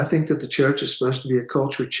I think that the church is supposed to be a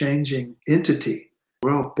culture-changing entity.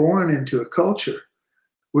 We're all born into a culture.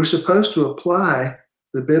 We're supposed to apply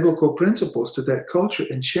the biblical principles to that culture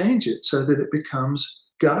and change it so that it becomes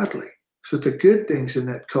godly. So that the good things in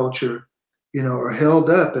that culture, are held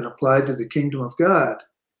up and applied to the kingdom of God,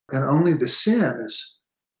 and only the sin is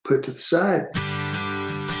put to the side.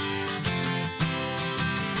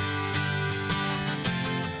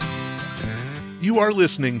 You are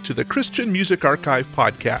listening to the Christian Music Archive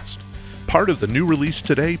podcast, part of the New Release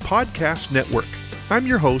Today podcast network. I'm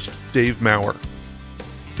your host, Dave Maurer.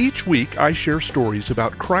 Each week, I share stories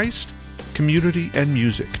about Christ, community, and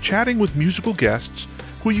music, chatting with musical guests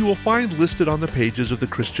who you will find listed on the pages of the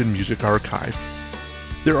Christian Music Archive.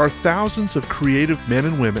 There are thousands of creative men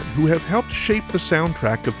and women who have helped shape the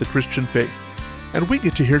soundtrack of the Christian faith, and we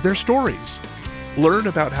get to hear their stories, learn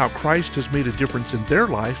about how Christ has made a difference in their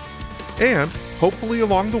life, and hopefully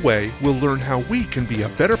along the way, we'll learn how we can be a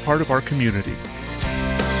better part of our community.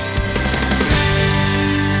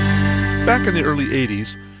 Back in the early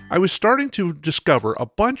 80s, I was starting to discover a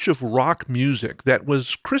bunch of rock music that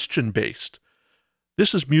was Christian-based.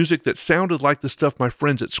 This is music that sounded like the stuff my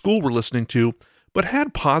friends at school were listening to, but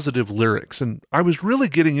had positive lyrics, and I was really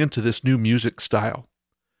getting into this new music style.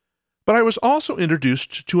 But I was also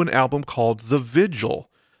introduced to an album called The Vigil.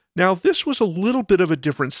 Now, this was a little bit of a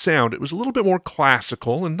different sound. It was a little bit more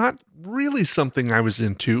classical and not really something I was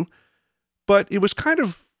into, but it was kind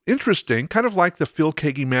of interesting, kind of like the Phil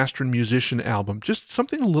Keaggy Master and Musician album, just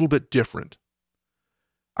something a little bit different.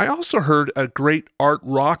 I also heard a great art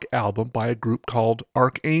rock album by a group called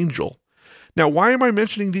Archangel. Now, why am I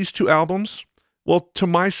mentioning these two albums? Well, to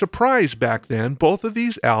my surprise back then, both of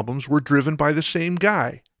these albums were driven by the same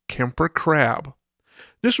guy, Kemper Crabb.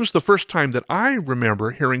 This was the first time that I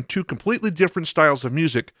remember hearing two completely different styles of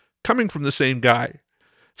music coming from the same guy.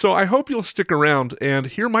 So I hope you'll stick around and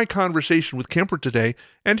hear my conversation with Kemper today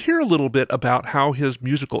and hear a little bit about how his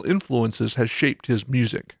musical influences has shaped his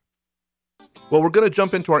music. Well, we're going to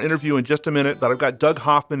jump into our interview in just a minute, but I've got Doug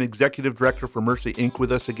Hoffman, Executive Director for Mercy, Inc.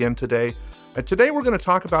 with us again today. And today we're going to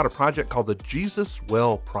talk about a project called the Jesus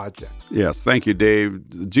Well Project. Yes, thank you,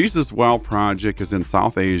 Dave. The Jesus Well Project is in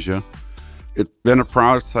South Asia. It's been a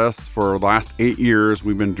process for the last 8 years.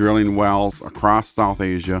 We've been drilling wells across South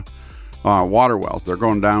Asia, water wells. They're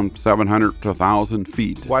going down 700 to 1,000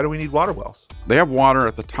 feet. Why do we need water wells? They have water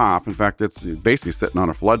at the top. In fact, it's basically sitting on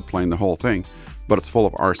a floodplain, the whole thing, but it's full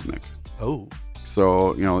of arsenic. Oh.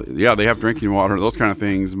 So, they have drinking water, those kind of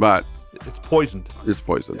things, but it's poisoned. It's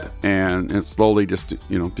poisoned, yeah. And it's slowly just,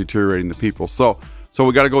 deteriorating the people. So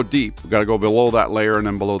we got to go deep. We got to go below that layer and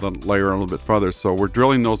then below the layer a little bit further. So we're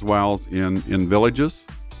drilling those wells in villages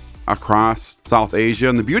across South Asia.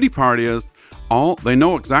 And the beauty part is they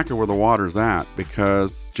know exactly where the water's at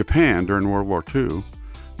because Japan during World War II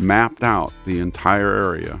mapped out the entire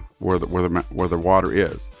area where the water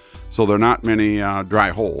is. So there are not many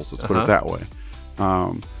dry holes. Let's put it that way.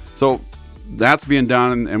 So that's being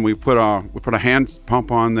done, and we put a hand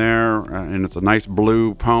pump on there, and it's a nice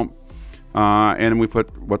blue pump. And we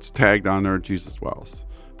put what's tagged on there, Jesus Wells.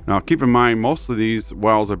 Now, keep in mind, most of these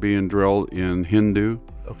wells are being drilled in Hindu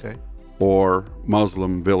or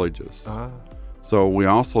Muslim villages. So we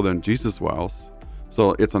also then Jesus Wells.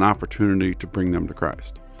 So it's an opportunity to bring them to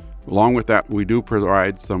Christ. Along with that, we do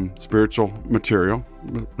provide some spiritual material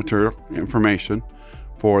information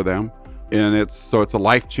for them. And it's a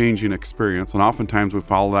life-changing experience. And oftentimes we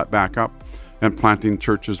follow that back up and planting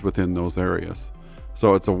churches within those areas.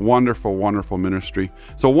 So it's a wonderful, wonderful ministry.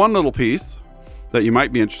 So one little piece that you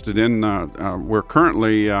might be interested in, we're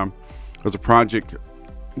currently, there's a project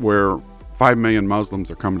where 5 million Muslims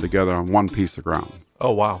are coming together on one piece of ground.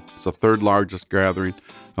 Oh, wow. It's the third largest gathering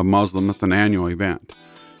of Muslims. It's an annual event.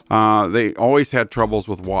 They always had troubles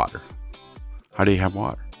with water. How do you have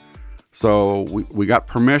water? So we got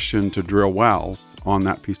permission to drill wells on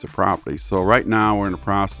that piece of property. So right now we're in the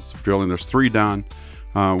process of drilling. There's 3 done.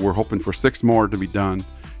 We're hoping for 6 more to be done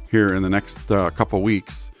here in the next couple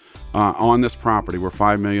weeks on this property where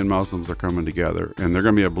 5 million Muslims are coming together. And they're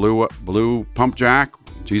going to be a blue pump jack,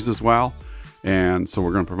 Jesus Well. And so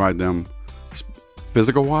we're going to provide them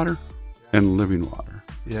physical water and living water.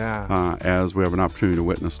 Yeah. As we have an opportunity to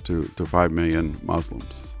witness to 5 million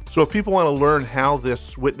Muslims. So if people want to learn how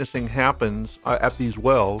this witnessing happens at these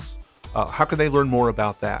wells, how can they learn more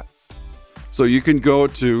about that? So you can go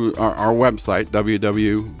to our website,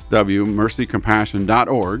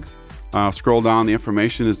 www.mercycompassion.org. Scroll down, the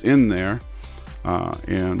information is in there.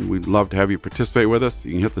 And we'd love to have you participate with us.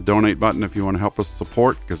 You can hit the donate button if you want to help us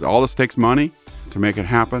support, because all this takes money to make it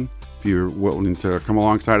happen. If you're willing to come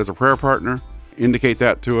alongside as a prayer partner, indicate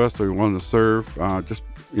that to us, or you want to serve, just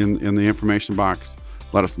in the information box.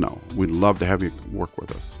 Let us know. We'd love to have you work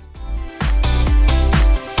with us.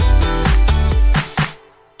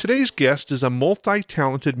 Today's guest is a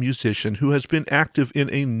multi-talented musician who has been active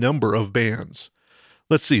in a number of bands.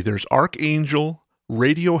 Let's see, there's Archangel,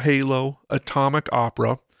 Radio Halo, Atomic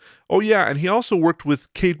Opera. Oh yeah, and he also worked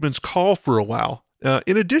with Caedmon's Call for a while,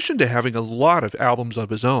 in addition to having a lot of albums of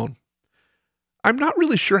his own. I'm not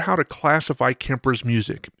really sure how to classify Kemper's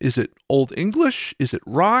music. Is it Old English? Is it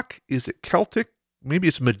rock? Is it Celtic? Maybe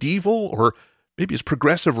it's medieval, or maybe it's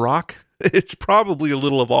progressive rock. It's probably a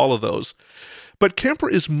little of all of those. But Kemper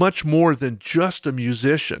is much more than just a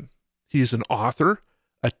musician. He is an author,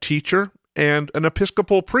 a teacher, and an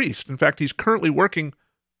Episcopal priest. In fact, he's currently working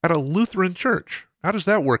at a Lutheran church. How does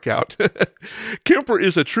that work out? Kemper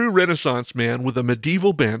is a true Renaissance man with a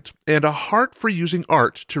medieval bent and a heart for using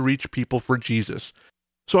art to reach people for Jesus.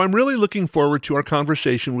 So I'm really looking forward to our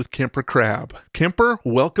conversation with Kemper Crabb. Kemper,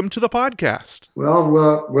 welcome to the podcast. Well,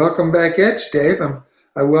 welcome back at you, Dave.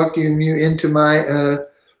 I welcome you into my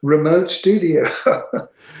remote studio.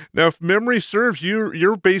 Now, if memory serves,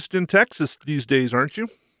 you're based in Texas these days, aren't you?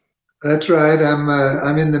 That's right.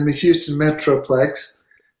 I'm in the Houston Metroplex,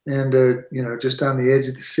 and just on the edge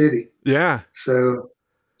of the city. Yeah. So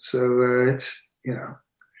it's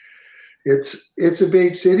it's a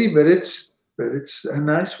big city, but it's a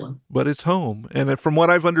nice one. But it's home, and from what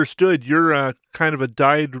I've understood, you're kind of a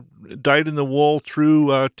dyed in the wool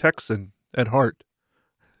true Texan at heart.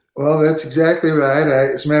 Well, that's exactly right.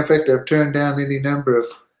 As a matter of fact, I've turned down any number of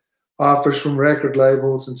offers from record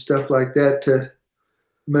labels and stuff like that to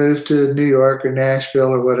move to New York or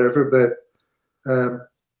Nashville or whatever. But,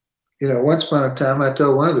 once upon a time, I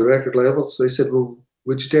told one of the record labels, they said, well,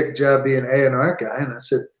 would you take a job being an A&R guy? And I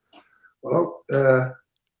said, well,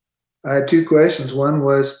 I had two questions. One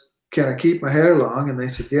was, can I keep my hair long? And they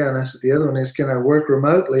said, yeah. And I said, the other one is, can I work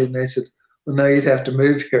remotely? And they said, well, no, you'd have to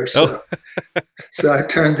move here. So I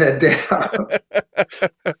turned that down.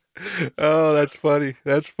 Oh, that's funny.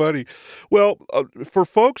 That's funny. Well, for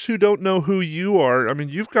folks who don't know who you are, I mean,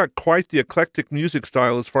 you've got quite the eclectic music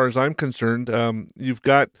style as far as I'm concerned. You've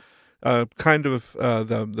got kind of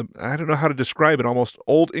the I don't know how to describe it, almost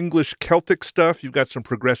Old English Celtic stuff. You've got some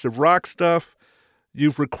progressive rock stuff.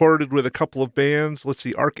 You've recorded with a couple of bands. Let's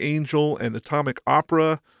see, Archangel and Atomic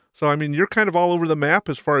Opera. So, I mean, you're kind of all over the map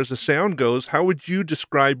as far as the sound goes. How would you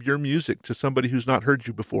describe your music to somebody who's not heard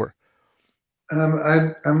you before?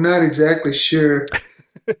 I'm not exactly sure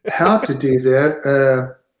how to do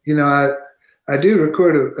that. I do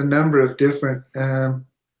record a number of different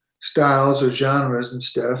styles or genres and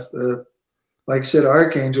stuff. Like I said,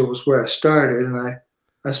 Archangel was where I started, and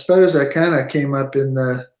I suppose I kind of came up in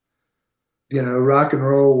the, rock and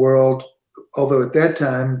roll world, although at that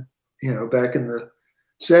time, back in the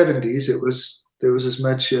 70s, there was as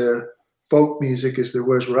much folk music as there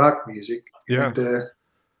was rock music. Yeah.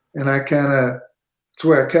 And I it's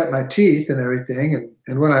where I cut my teeth and everything.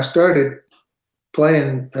 And when I started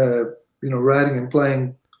playing, writing and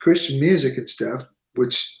playing Christian music and stuff,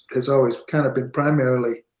 which has always kind of been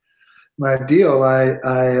primarily my deal,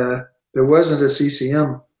 there wasn't a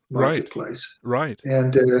CCM marketplace. Right.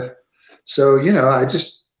 And so, I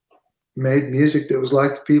just made music that was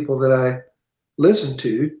like the people that I listened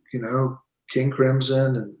to, King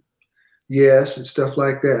Crimson and Yes and stuff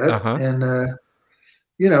like that. Uh-huh. And,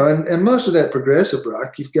 and most of that progressive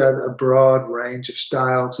rock, you've got a broad range of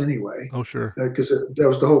styles anyway. Oh, sure. Because that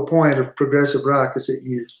was the whole point of progressive rock, is that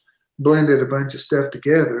you blended a bunch of stuff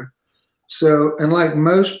together. So, and like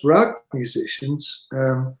most rock musicians,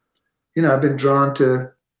 I've been drawn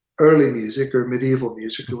to early music or medieval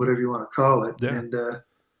music or whatever you want to call it. Yeah. And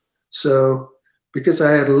so because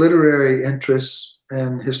I had literary interests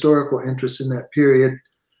and historical interests in that period,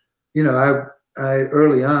 I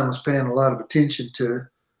early on was paying a lot of attention to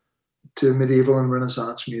medieval and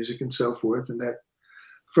Renaissance music and so forth, and that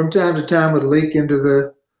from time to time would leak into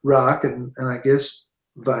the rock and I guess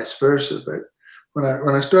vice versa. But when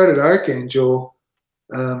I started Archangel,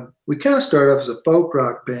 we kind of started off as a folk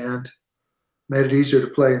rock band, made it easier to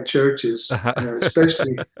play in churches,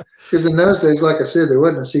 especially because in those days, like I said, there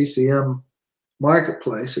wasn't a CCM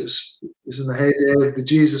marketplace. It was in the heyday of the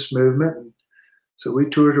Jesus movement, and so we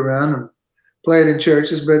toured around and played in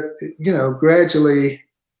churches. But gradually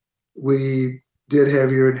we did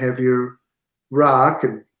heavier and heavier rock,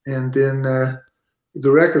 and then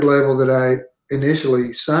the record label that I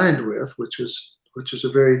initially signed with, which was a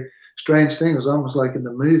very strange thing. It was almost like in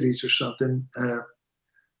the movies or something. I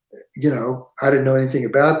didn't know anything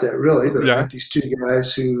about that really, but I met these two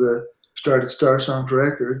guys who started Star Songs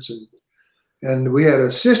Records, and we had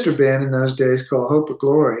a sister band in those days called Hope of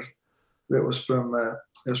Glory that was from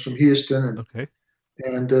That was from Houston, Okay.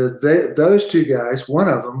 and those two guys, one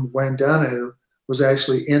of them, Wayne Donahue, was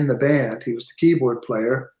actually in the band. He was the keyboard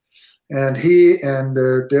player, and he and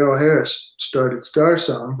Daryl Harris started Star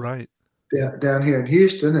Song Right. down here in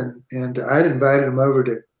Houston, and I'd invited him over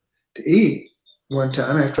to eat one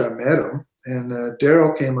time after I met him, and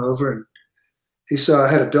Daryl came over and he saw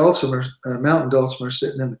I had a dulcimer, a mountain dulcimer,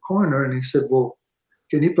 sitting in the corner, and he said, "Well,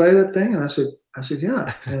 can you play that thing?" And I said,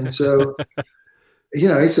 "Yeah." And so, he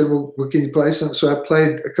said, "Well, can you play something?" So I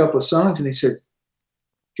played a couple of songs, and he said,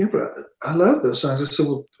 "Kimber, I love those songs." I said,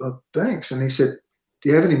 "Well, thanks." And he said, "Do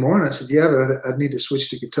you have any more?" And I said, "Yeah, but I'd need to switch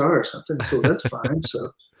to guitar or something." So that's fine.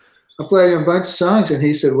 So I played him a bunch of songs, and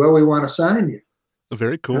he said, "Well, we want to sign you."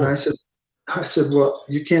 Very cool. And I said, "Well,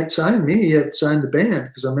 you can't sign me. You have to sign the band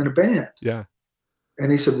because I'm in a band." Yeah. And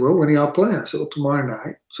he said, "Well, when are y'all playing?" I said, "Well, tomorrow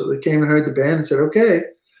night." So they came and heard the band and said, "Okay."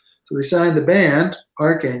 So they signed the band,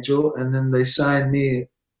 Archangel, and then they signed me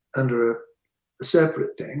under a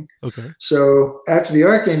separate thing. Okay. So after the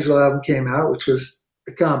Archangel album came out, which was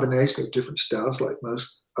a combination of different styles like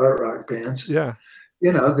most art rock bands, Yeah.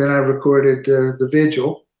 then I recorded The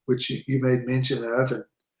Vigil, which you made mention of,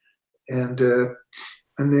 and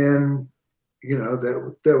then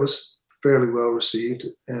that was fairly well received,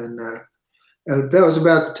 and that was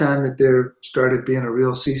about the time that there started being a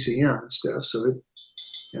real CCM and stuff. So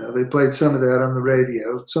they played some of that on the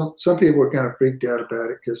radio. Some people were kind of freaked out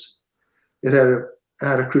about it because it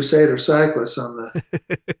had a Crusader cyclist on the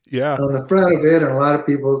Yeah. on the front of it, and a lot of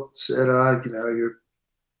people said, "Oh, you're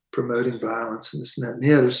promoting violence and this and that and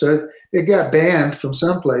the other." So it got banned from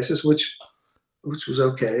some places, which was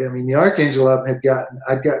okay. I mean, the Archangel album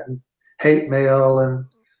I'd gotten hate mail, and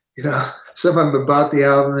some of them had bought the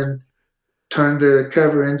album and turned the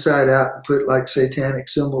cover inside out and put like satanic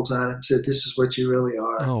symbols on it and said, "This is what you really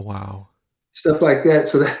are." Oh, wow. Stuff like that.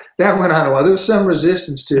 So that went on a while. There was some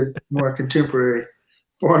resistance to more contemporary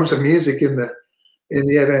forms of music in the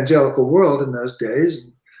evangelical world in those days.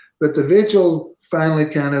 But the Vigil finally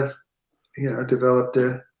kind of, developed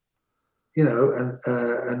a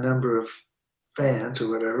number of fans or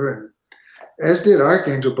whatever, and as did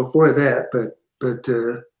Archangel before that. But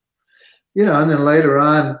and then later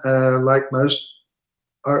on, like most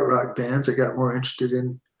art rock bands, I got more interested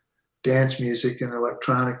in dance music and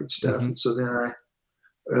electronic and stuff. Mm-hmm. And so then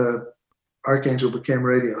Archangel became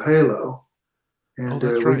Radio Halo, and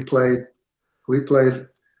we played.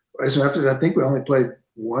 As a matter of fact, I think we only played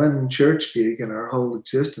one church gig in our whole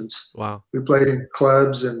existence. Wow. We played in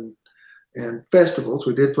clubs and festivals.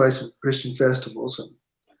 We did play some Christian festivals,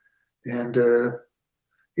 and then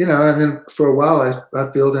for a while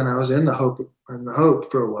I filled in. I was in the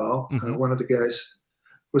Hope for a while. Mm-hmm. One of the guys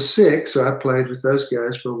was sick, so I played with those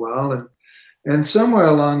guys for a while, and somewhere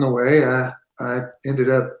along the way I ended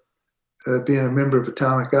up being a member of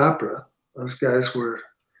Atomic Opera. Those guys were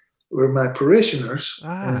my parishioners,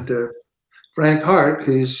 and Frank Hart,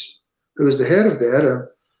 who was the head of that,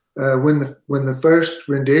 when the first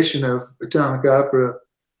rendition of Atomic Opera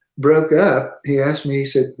broke up, he asked me. He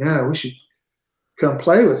said, "Man, I wish you'd come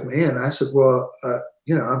play with me." And I said, "Well,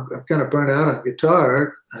 I'm kind of burnt out on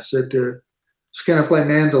guitar." I said, "So can I play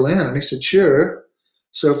mandolin?" And he said, "Sure."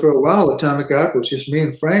 So for a while, Atomic Opera was just me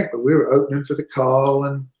and Frank, but we were opening for the Call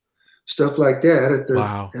and stuff like that at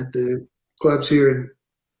the clubs here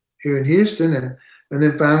in Houston, and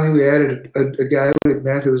then finally we added a guy we had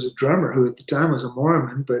met who was a drummer, who at the time was a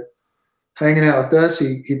Mormon, but hanging out with us,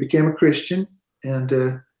 he became a Christian, and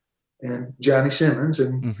Johnny Simmons,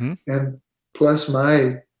 and plus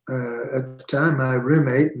at the time my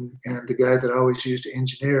roommate and the guy that I always used to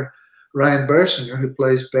engineer, Ryan Bersinger, who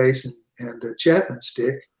plays bass and Chapman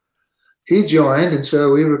stick, he joined, and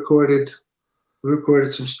so we recorded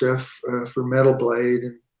some stuff for Metal Blade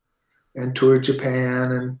and toured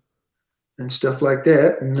Japan and stuff like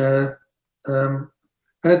that, and at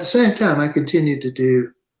the same time I continued to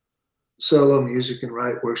do solo music and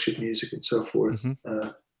write worship music and so forth. Mm-hmm.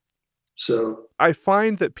 So I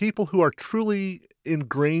find that people who are truly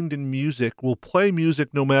ingrained in music will play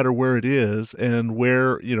music no matter where it is and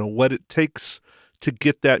where, what it takes to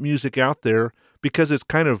get that music out there, because it's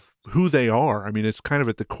kind of who they are. I mean, it's kind of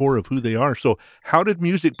at the core of who they are. So how did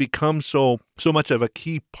music become so much of a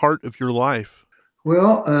key part of your life?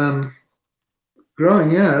 Well,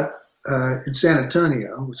 growing up in San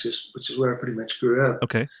Antonio, which is where I pretty much grew up.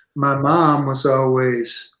 Okay. My mom was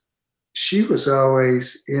always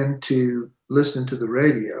into listening to the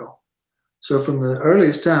radio. So from the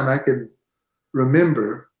earliest time I can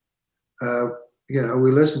remember,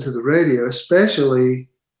 we listened to the radio, especially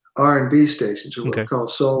R&B stations, or what we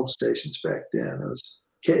called soul stations back then. It was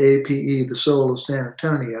KAPE, the Soul of San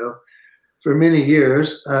Antonio. for many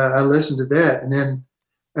years, I listened to that. And then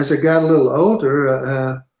as I got a little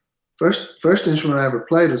older, first instrument I ever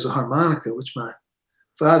played was a harmonica, which my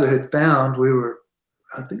father had found.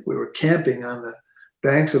 I think we were camping on the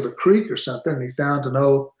banks of a creek or something, and he found an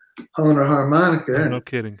old Hohner harmonica and no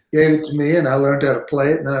kidding. gave it to me, and I learned how to play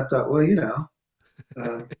it. And then I thought, well,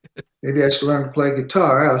 maybe I should learn to play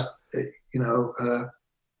guitar.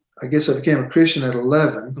 I guess I became a Christian at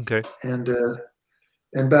 11. Okay.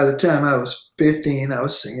 And by the time I was 15, I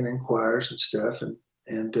was singing in choirs and stuff. And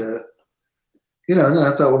then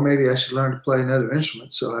I thought, well, maybe I should learn to play another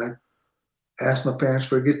instrument. So I asked my parents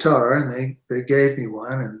for a guitar, and they gave me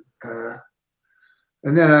one.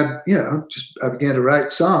 And then I began to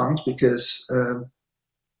write songs because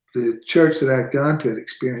the church that I'd gone to had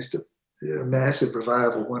experienced a massive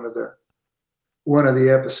revival, one of the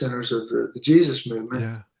epicenters of the Jesus movement.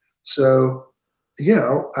 Yeah. So,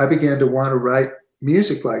 I began to want to write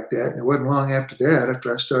music like that. And it wasn't long after that,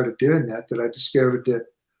 after I started doing that I discovered that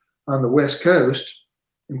on the West Coast,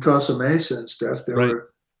 in Costa Mesa and stuff, there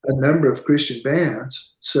were a number of Christian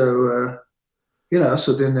bands. So,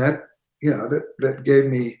 so then that gave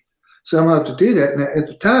me some hope to do that. And at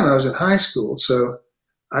the time I was in high school, so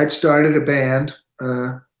I'd started a band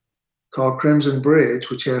called Crimson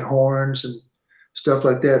Bridge, which had horns and stuff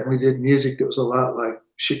like that. And we did music that was a lot like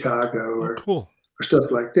Chicago or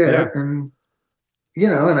stuff like that. Yeah. And,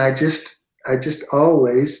 and I just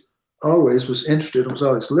always was interested. I was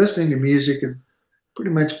always listening to music and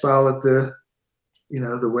pretty much followed the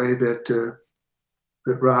way that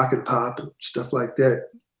rock and pop and stuff like that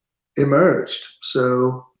emerged.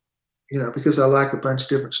 So, because I like a bunch of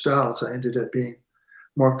different styles, I ended up being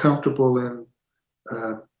more comfortable in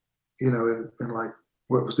like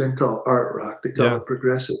what was then called art rock. They call it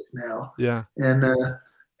progressive now. Yeah. And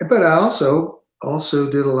but I also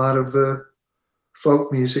did a lot of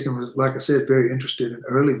folk music and was, like I said, very interested in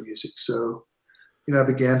early music. So, I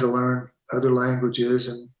began to learn other languages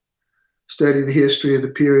and study the history of the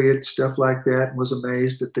period, stuff like that, and was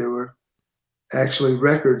amazed that there were actually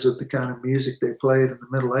records of the kind of music they played in the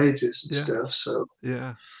Middle Ages and stuff. So,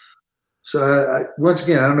 So I, once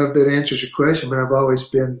again, I don't know if that answers your question, but I've always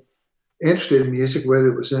been interested in music, whether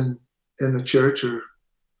it was in the church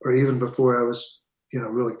or even before I was,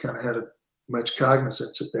 really kind of had much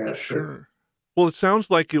cognizance of that. Sure. Well, it sounds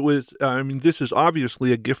like it was, this is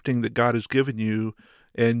obviously a gifting that God has given you,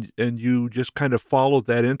 and you just kind of followed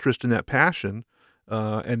that interest and that passion,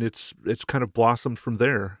 and it's kind of blossomed from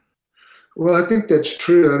there. Well, I think that's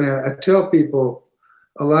true. I mean, I tell people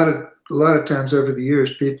a lot of times over the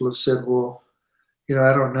years, people have said, well,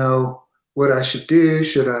 I don't know what I should do.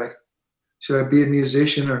 Should I be a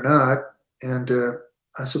musician or not? And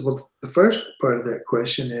I said, well, the first part of that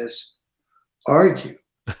question is, are you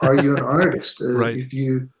an artist? Right. If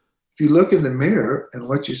you look in the mirror and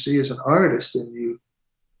what you see as an artist, and you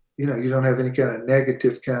don't have any kind of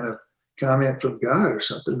negative kind of comment from God or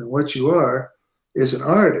something, then what you are is an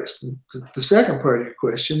artist. And the second part of your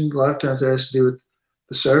question, a lot of times has to do with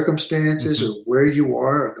the circumstances or where you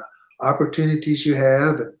are or the opportunities you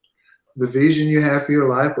have and the vision you have for your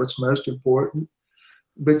life, what's most important.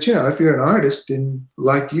 But, if you're an artist, then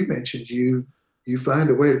like you mentioned, you find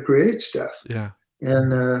a way to create stuff. Yeah.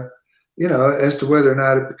 And, as to whether or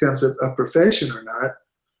not it becomes a profession or not,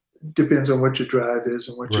 depends on what your drive is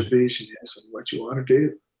and what your vision is and what you want to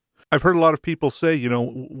do. I've heard a lot of people say,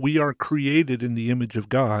 we are created in the image of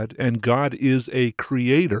God, and God is a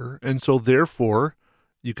creator. And so therefore,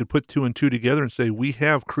 you could put two and two together and say we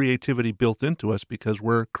have creativity built into us because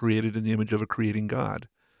we're created in the image of a creating God.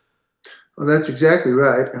 Well, that's exactly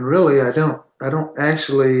right. And really, I don't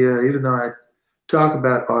actually, even though I talk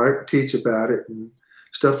about art, teach about it and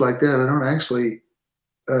stuff like that, I don't actually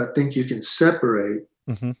think you can separate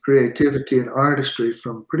creativity and artistry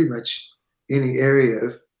from pretty much any area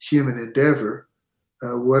of human endeavor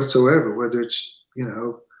whatsoever, whether it's,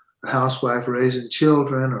 a housewife raising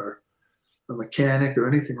children or a mechanic or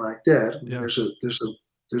anything like that. I mean,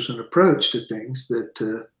 there's an approach to things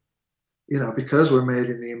that, because we're made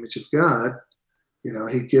in the image of God,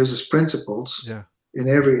 he gives us principles in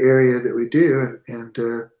every area that we do.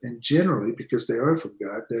 And generally, because they are from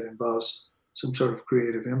God, that involves some sort of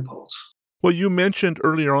creative impulse. Well, you mentioned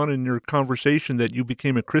earlier on in your conversation that you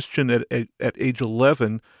became a Christian at age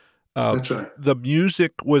 11. That's right. The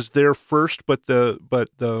music was there first, but the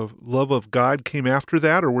love of God came after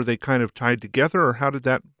that, or were they kind of tied together, or how did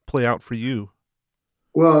that play out for you?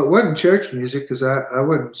 Well, it wasn't church music because I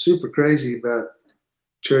wasn't super crazy about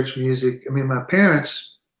church music. I mean, my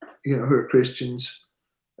parents, who are Christians,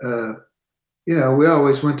 we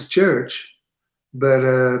always went to church, but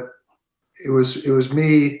it was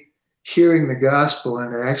me hearing the gospel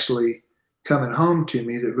and actually coming home to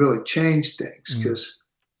me that really changed things. Because,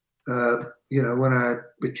 when I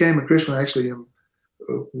became a Christian, I actually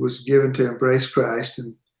was given to embrace Christ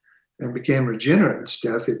and became regenerate and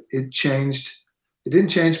stuff. It changed. It didn't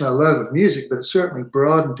change my love of music, but it certainly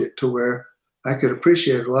broadened it to where I could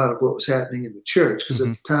appreciate a lot of what was happening in the church. Because at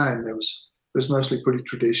the time, it was mostly pretty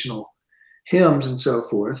traditional hymns and so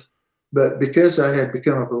forth. But because I had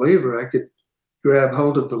become a believer, I could grab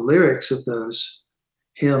hold of the lyrics of those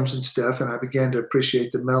hymns and stuff, and I began to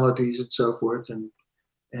appreciate the melodies and so forth.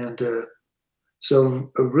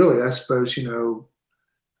 So really, I suppose,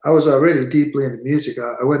 I was already deeply into music.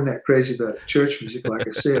 I wasn't that crazy about church music, like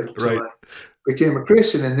I said, until Right. I became a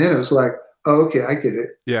Christian, and then it was like, oh, okay, I get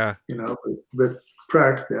it. Yeah. But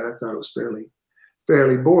prior to that, I thought it was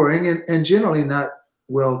fairly boring and generally not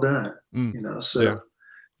well done. So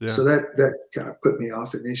that kind of put me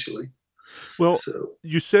off initially. Well, So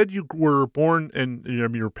you said you were born and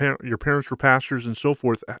your parents were pastors and so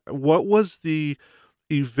forth. What was the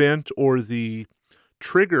event or the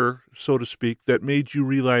trigger, so to speak, that made you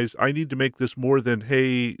realize I need to make this more than,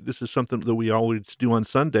 hey, this is something that we always do on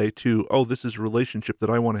Sunday, to, oh, this is a relationship that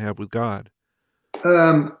I want to have with God?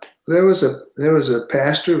 there was a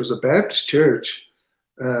pastor. It was a Baptist church.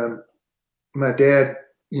 My dad,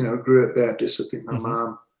 grew up Baptist. I think my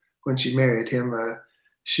mom, when she married him,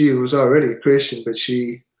 she was already a Christian, but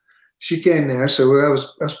she came there. So I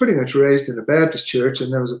was pretty much raised in a Baptist church,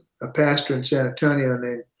 and there was a pastor in San Antonio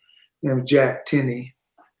named Jack Tenney,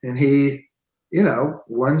 and he,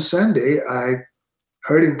 one Sunday I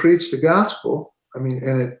heard him preach the gospel. I mean,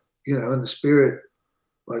 and it, and the Spirit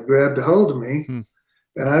like grabbed a hold of me,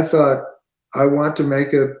 and I thought, I want to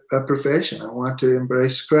make a profession. I want to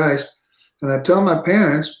embrace Christ. And I told my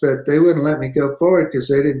parents, but they wouldn't let me go forward because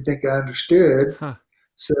they didn't think I understood. Huh.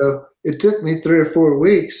 So it took me 3 or 4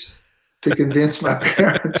 weeks to convince my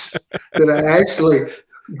parents that I actually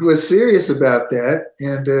was serious about that.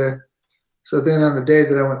 And so then on the day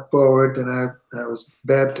that I went forward, then I was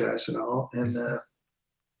baptized and all.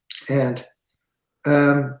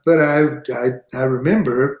 But I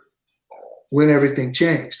remember when everything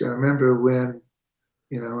changed. I remember when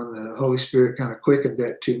when the Holy Spirit kind of quickened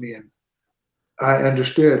that to me, and I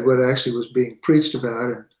understood what actually was being preached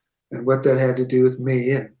about and what that had to do with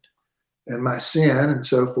me and my sin and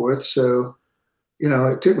so forth. So,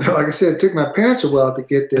 it took me, like I said, it took my parents a while to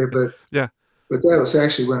get there, but Yeah. But that was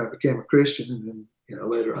actually when I became a Christian, and then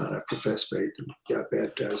later on I professed faith and got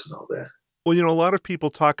baptized and all that. Well, a lot of people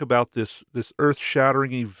talk about this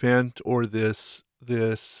earth-shattering event, or this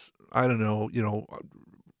I don't know,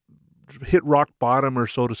 hit rock bottom, or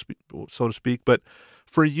so to speak. But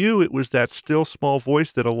for you, it was that still small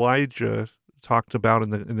voice that Elijah talked about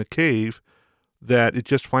in the cave, that it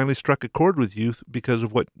just finally struck a chord with you because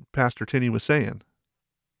of what Pastor Tenney was saying.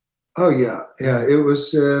 Oh yeah, it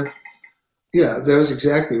was. That was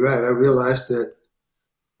exactly right. I realized that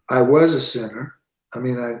I was a sinner. I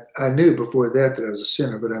mean, I knew before that I was a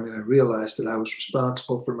sinner, but I realized that I was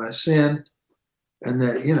responsible for my sin, and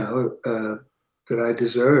that that I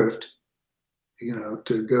deserved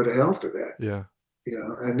to go to hell for that. Yeah.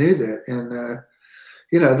 I knew that. And,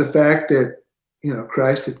 the fact that,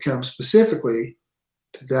 Christ had come specifically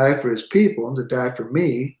to die for his people and to die for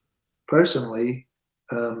me personally,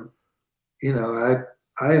 I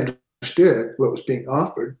understood what was being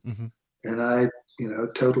offered, and I,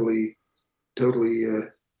 totally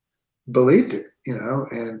believed it,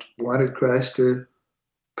 and wanted Christ to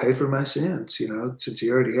pay for my sins, since he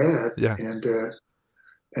already had. Yeah. And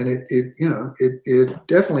it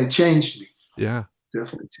definitely changed me. Yeah.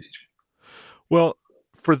 Definitely changed me. Well,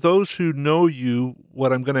 for those who know you,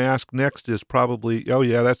 what I'm going to ask next is probably, oh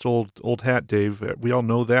yeah, that's old hat, Dave. We all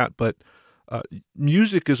know that, but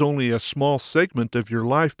music is only a small segment of your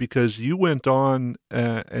life, because you went on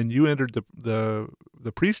and you entered the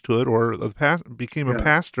priesthood, or became a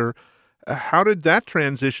pastor. How did that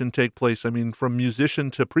transition take place? I mean, from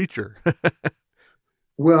musician to preacher.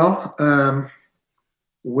 Well,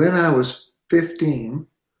 when I was 15,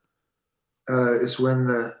 is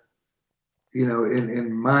when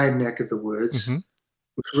in my neck of the woods, which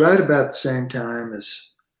was right about the same time as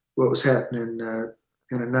what was happening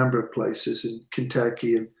in a number of places in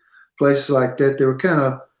Kentucky and places like that. There were kind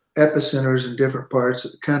of epicenters in different parts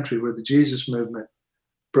of the country where the Jesus movement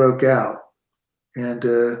broke out. And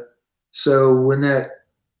so when that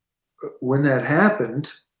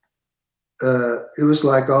happened, it was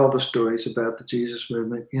like all the stories about the Jesus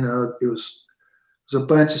movement. It was a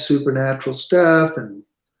bunch of supernatural stuff, and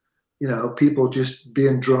people just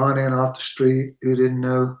being drawn in off the street who didn't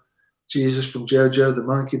know Jesus from JoJo the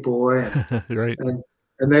Monkey Boy, and Right.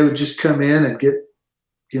 and they would just come in and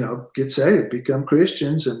get saved, become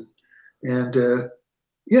Christians, and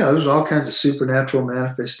there's all kinds of supernatural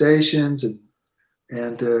manifestations,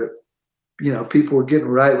 and people were getting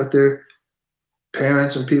right with their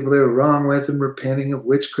parents and people they were wrong with and repenting of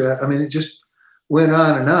witchcraft. I mean, it just went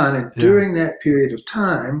on and on. And during that period of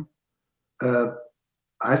time,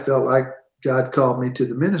 I felt like God called me to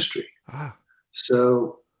the ministry. Ah.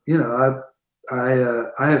 So, I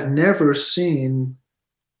have never seen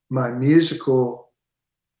my musical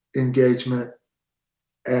engagement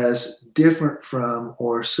as different from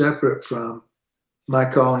or separate from my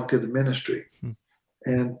calling to the ministry.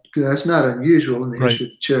 And that's not unusual in the history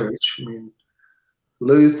of the church. I mean,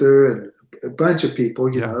 Luther and a bunch of people,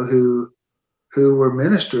 who were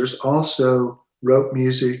ministers also wrote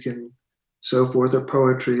music and so forth, or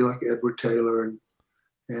poetry like Edward Taylor and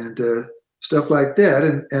stuff like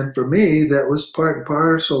that. And for me, that was part and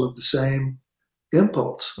parcel of the same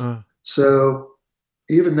impulse. So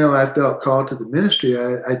even though I felt called to the ministry,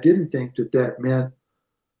 I didn't think that meant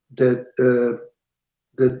that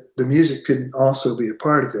the music couldn't also be a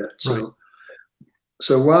part of that.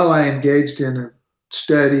 So while I engaged in a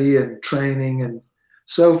study and training and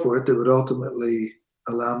so forth that would ultimately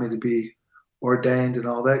allow me to be ordained and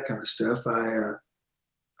all that kind of stuff,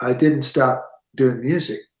 I didn't stop doing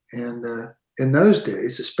music. And in those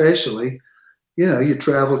days, especially, you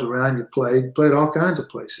traveled around, you played all kinds of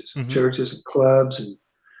places, churches and clubs and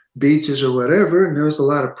beaches or whatever, and there was a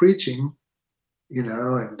lot of preaching,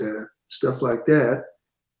 and stuff like that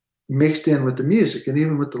mixed in with the music and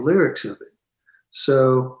even with the lyrics of it.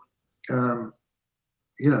 So,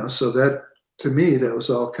 so that, to me, that was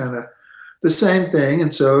all kind of the same thing.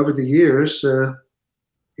 And so over the years,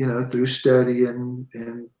 through study and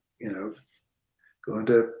going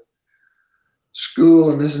to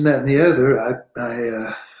school and this and that and the other,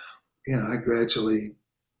 I gradually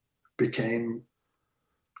became,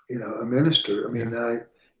 a minister. I mean,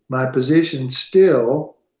 my position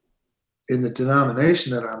still in the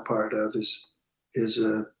denomination that I'm part of is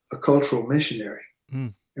a cultural missionary.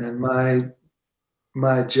 And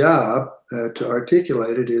my job to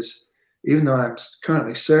articulate it is, even though I'm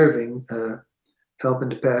currently serving, helping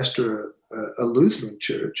to pastor a Lutheran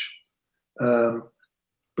church,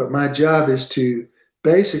 but my job is to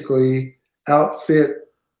basically outfit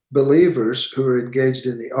believers who are engaged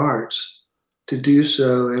in the arts to do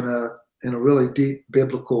so in a really deep,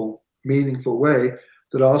 biblical, meaningful way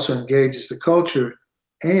that also engages the culture,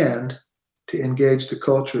 and to engage the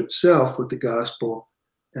culture itself with the gospel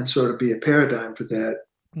and sort of be a paradigm for that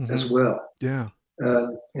as well. Yeah.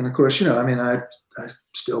 And of course, I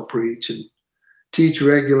still preach and teach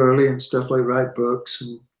regularly and stuff, like write books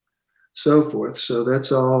and so forth. So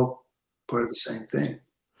that's all part of the same thing.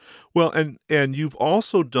 Well, and you've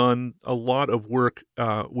also done a lot of work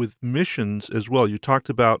with missions as well. You talked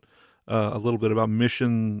about a little bit about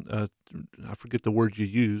mission. I forget the word you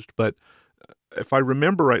used, but if I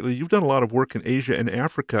remember rightly, you've done a lot of work in Asia and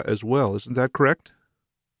Africa as well. Isn't that correct?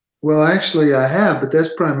 Well, actually, I have, but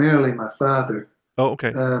that's primarily my father. Oh,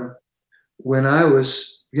 okay. When I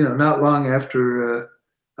was, not long after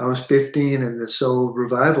I was 15 and this whole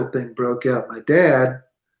revival thing broke out, my dad,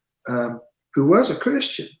 who was a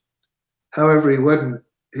Christian, however, he wasn't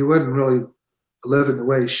really living the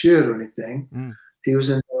way he should or anything. He was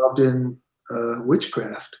involved in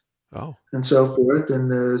witchcraft and so forth.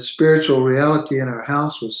 And the spiritual reality in our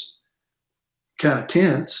house was kind of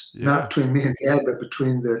tense, not between me and Dad, but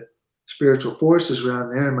between the spiritual forces around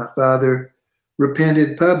there. And my father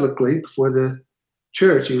repented publicly before the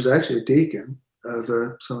church. He was actually a deacon of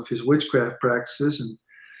some of his witchcraft practices.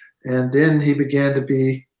 And then he began to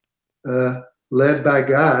be led by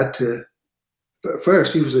God to,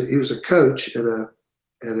 first he was a coach at a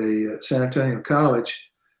San Antonio college,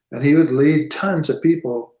 and he would lead tons of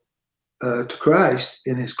people to Christ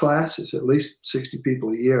in his classes, at least 60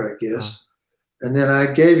 people a year, I guess. And then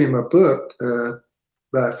I gave him a book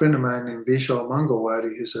by a friend of mine named Vishal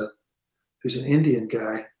Mangalwadi, who's an Indian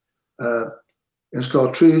guy. It was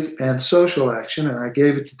called Truth and Social Action, and I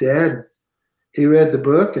gave it to Dad. He read the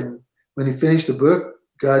book, and when he finished the book,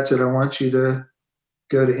 God said, "I want you to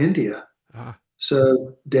go to India."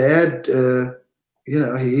 So Dad,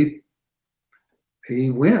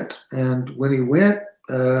 he went, and when he went,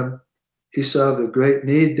 he saw the great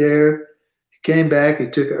need there. He came back. He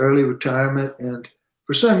took an early retirement, and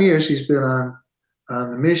for some years he's been on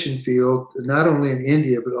the mission field, not only in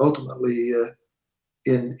India but ultimately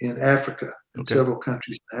in Africa, in several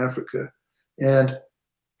countries in Africa. And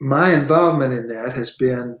my involvement in that has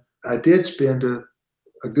been, I did spend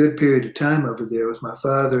a good period of time over there with my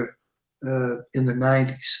father in the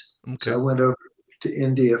 90s. So I went over to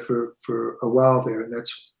India for a while there, and that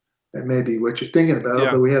may be what you're thinking about. Yeah.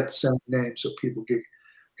 Although we have the same name, so people get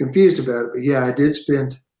confused about it. But yeah, I did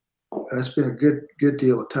spend a good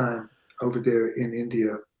deal of time over there in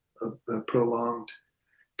India, a prolonged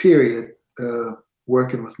period,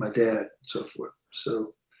 working with my dad and so forth.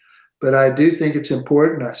 So, but I do think it's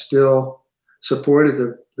important. I still supported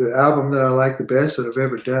the album that I like the best that I've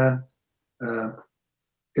ever done.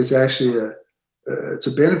 It's actually it's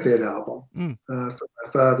a benefit album for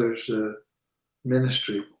my father's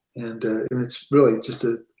ministry, and it's really just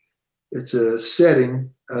it's a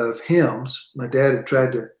setting of hymns. My dad had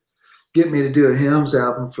tried to get me to do a hymns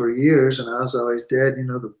album for years, and I was always, Dad,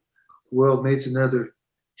 the world needs another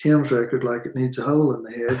hymns record like it needs a hole in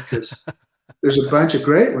the head, because there's a bunch of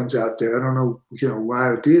great ones out there. I don't know, why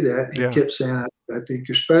I would do that. And he kept saying, I think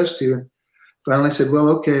you're supposed to. And finally said, well,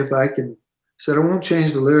 okay, if I can, said, I won't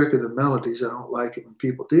change the lyric or the melodies. I don't like it when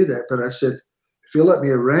people do that. But I said, if you'll let me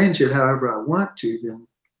arrange it however I want to,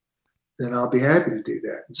 then I'll be happy to do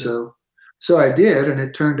that. And so I did, and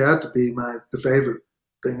it turned out to be the favorite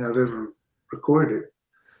thing I've ever recorded.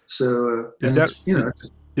 So is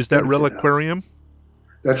that Reliquarium?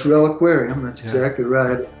 That's Reliquarium. That's exactly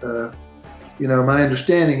right. My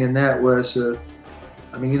understanding in that was,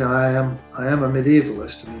 I am a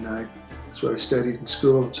medievalist. That's what I studied in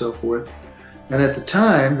school and so forth. And at the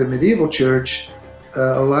time, the medieval church,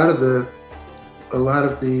 a lot of the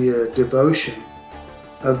devotion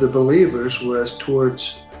of the believers was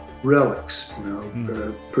towards relics,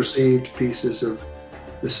 perceived pieces of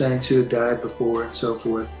the saints who had died before and so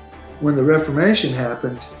forth. When the Reformation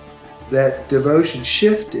happened, that devotion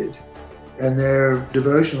shifted, and their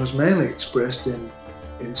devotion was mainly expressed in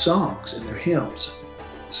songs, in their hymns.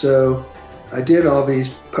 So I did all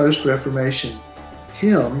these post-Reformation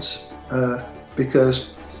hymns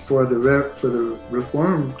because for the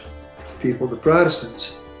Reformed people, the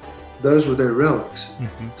Protestants, those were their relics.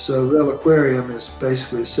 Mm-hmm. So Reliquarium is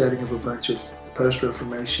basically a setting of a bunch of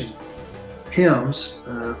post-Reformation hymns,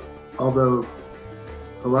 although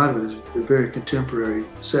a lot of it is very contemporary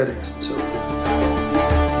settings and so forth.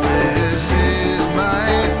 This is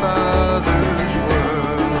my Father's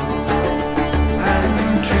world,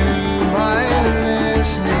 and to my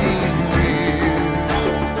listening ears,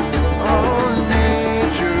 all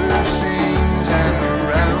nature sings and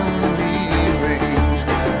around me rings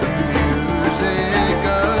the music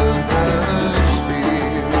of the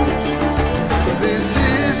spheres. This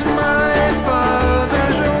is my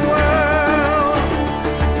Father's world,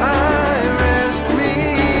 I rest me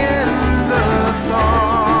in the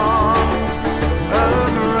thought of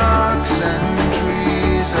rocks and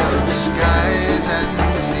trees, of skies and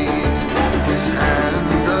seas, his hand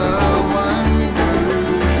the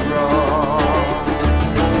wonders wrought.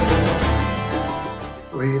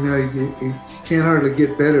 Well, you can't hardly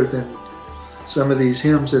get better than some of these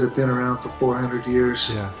hymns that have been around for 400 years,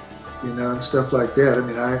 and stuff like that.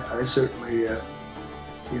 I certainly,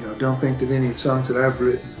 don't think that any songs that I've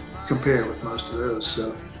written compare with most of those.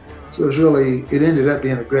 So it ended up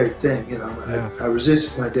being a great thing. I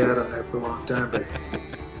resisted my dad on that for a long time, but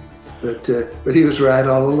he was right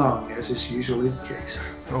all along, as is usually the case.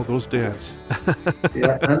 Oh, those dads.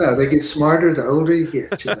 Yeah, I know. They get smarter the older you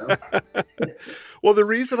get, Well, the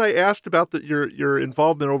reason I asked about your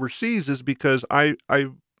involvement overseas is because I'm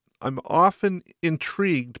often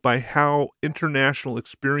intrigued by how international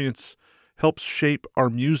experience helps shape our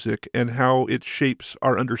music and how it shapes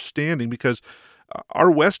our understanding, because our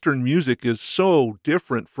Western music is so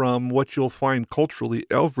different from what you'll find culturally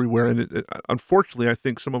everywhere. And unfortunately, I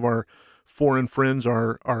think some of our foreign friends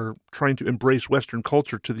are trying to embrace Western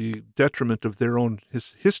culture to the detriment of their own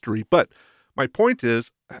history. But my point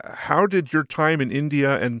is, how did your time in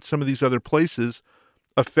India and some of these other places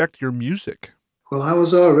affect your music? Well, I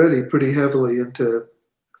was already pretty heavily into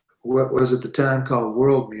what was at the time called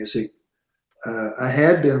world music. I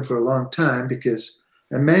had been for a long time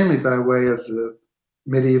and mainly by way of the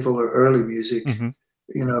medieval or early music,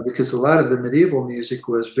 because a lot of the medieval music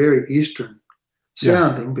was very Eastern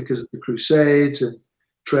sounding because of the Crusades and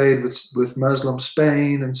trade with Muslim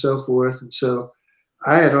Spain and so forth. And so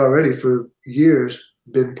I had already for years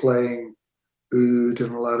been playing oud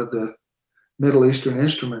and a lot of the Middle Eastern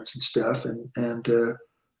instruments and stuff, and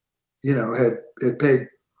had paid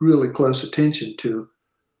really close attention to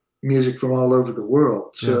music from all over the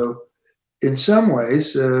world. So in some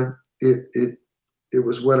ways, it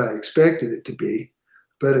was what I expected it to be,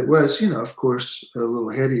 but it was, of course, a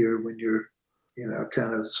little headier when you're,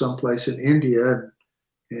 kind of someplace in India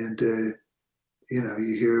and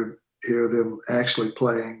you hear them actually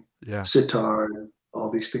playing sitar and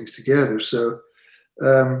all these things together. So,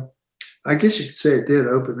 I guess you could say it did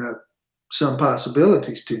open up some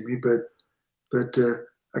possibilities to me, but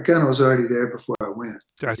I kind of was already there before I went.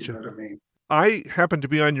 Gotcha. You know what I mean? I happen to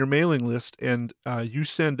be on your mailing list, and you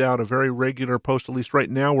send out a very regular post. At least right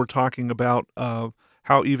now, we're talking about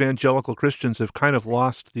how evangelical Christians have kind of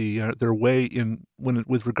lost their way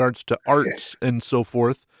with regards to arts and so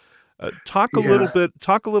forth. Talk a little bit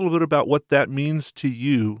about what that means to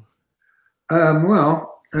you.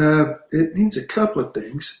 It means a couple of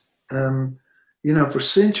things. For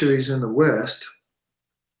centuries in the West,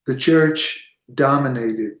 the church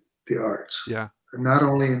dominated the arts. Yeah. Not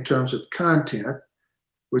only in terms of content,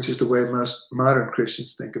 which is the way most modern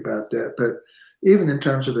Christians think about that, but even in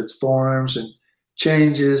terms of its forms and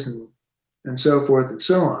changes and so forth and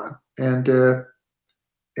so on. And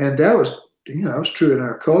that was, it was true in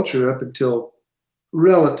our culture up until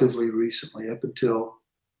relatively recently, up until,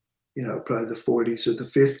 probably the 40s or the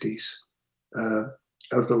 50s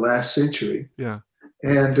of the last century. Yeah.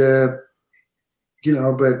 And,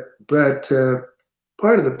 but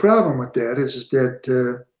part of the problem with that is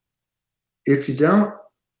that if you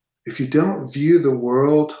don't view the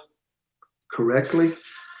world correctly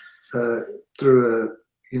through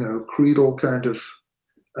a creedal kind of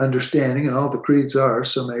understanding, and all the creeds are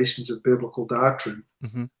summations of biblical doctrine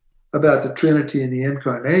about the Trinity and the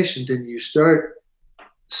Incarnation, then you start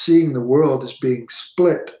seeing the world as being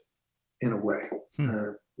split in a way,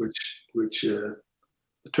 which the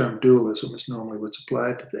term dualism is normally what's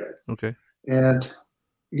applied to that. Okay. And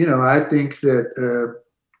I think that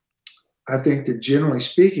generally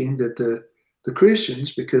speaking, that the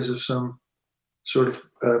Christians, because of some sort of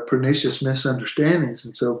pernicious misunderstandings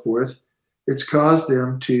and so forth, it's caused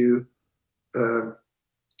them to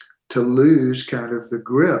lose kind of the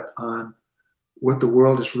grip on what the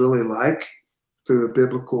world is really like through a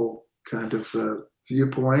biblical kind of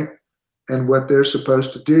viewpoint, and what they're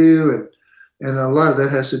supposed to do, and a lot of that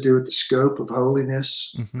has to do with the scope of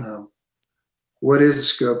holiness. What is the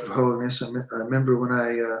scope of holiness? I remember when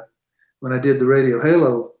I did the Radio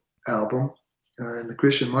Halo album in the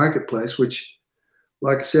Christian Marketplace, which,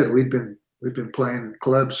 like I said, we'd been playing in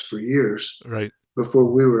clubs for years, right,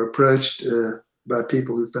 before we were approached by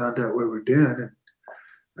people who found out what we were doing,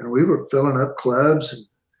 and we were filling up clubs and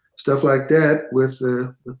stuff like that with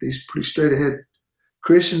these pretty straight ahead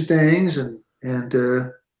Christian things, and I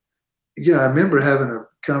remember having a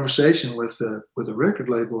conversation with a record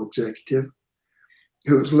label executive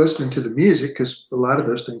who was listening to the music, because a lot of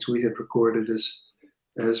those things we had recorded as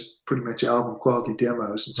pretty much album quality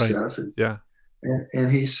demos and stuff. And, yeah.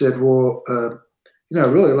 And he said, well, I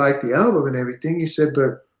really like the album and everything. He said,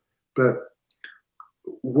 but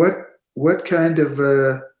what kind of,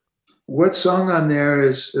 what song on there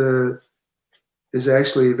is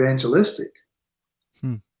actually evangelistic?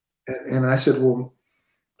 And I said, well,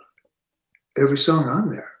 every song on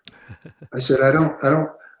there. I said, I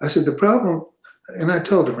said, the problem, and I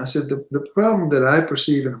told him, I said, the problem that I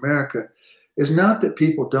perceive in America is not that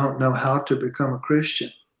people don't know how to become a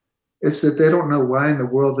Christian. It's that they don't know why in the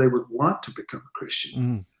world they would want to become a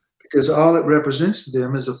Christian, because all it represents to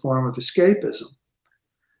them is a form of escapism.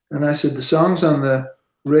 And I said, the songs on the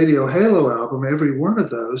Radio Halo album, every one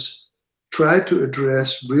of those tried to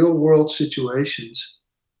address real world situations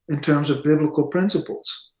in terms of biblical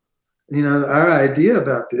principles. Our idea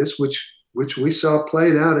about this, which we saw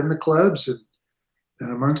played out in the clubs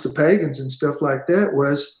and amongst the pagans and stuff like that,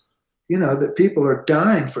 was, that people are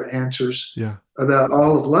dying for answers about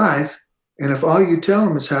all of life. And if all you tell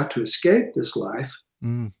them is how to escape this life,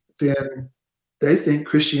 then they think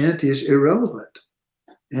Christianity is irrelevant.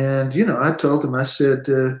 And, I told them, I said,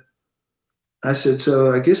 so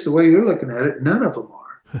I guess the way you're looking at it, none of them are.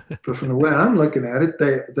 But from the way I'm looking at it,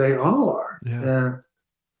 they all are. Yeah. And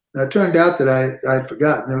it turned out that I'd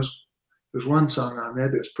forgotten. There's one song on there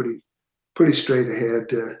that's pretty straight ahead,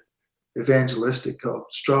 evangelistic, called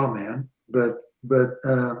Straw Man. But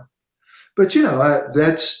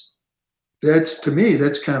that's to me,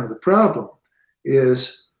 that's kind of the problem,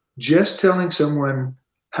 is just telling someone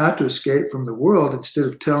how to escape from the world instead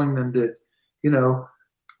of telling them that,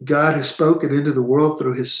 God has spoken into the world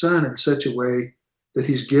through his son in such a way that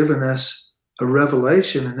he's given us a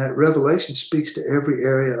revelation, and that revelation speaks to every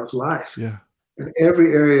area of life. Yeah. And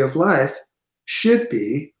every area of life should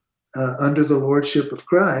be under the lordship of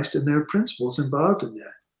Christ, and there are principles involved in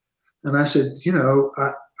that. And I said,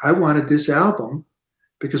 I wanted this album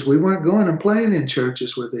because we weren't going and playing in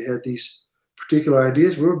churches where they had these particular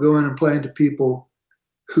ideas. We were going and playing to people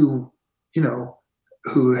who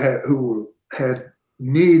had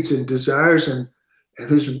needs and desires, and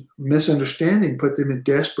whose misunderstanding put them in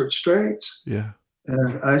desperate straits. Yeah.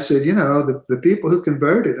 And I said, the people who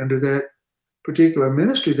converted under that particular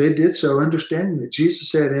ministry, they did so understanding that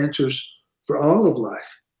Jesus had answers for all of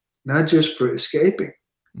life, not just for escaping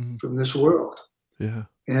from this world. Yeah.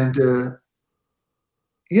 And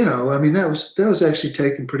I mean, that was actually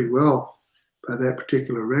taken pretty well by that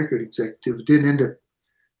particular record executive. It didn't end up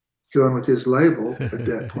going with his label at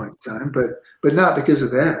that point in time, but not because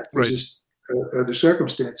of that. It was just other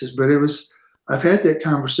circumstances. But I've had that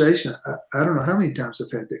conversation. I don't know how many times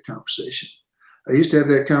I've had that conversation. I used to have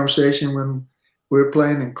that conversation when we were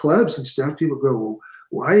playing in clubs and stuff. People go, well,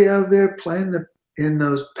 why are you out there playing in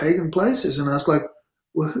those pagan places? And I was like,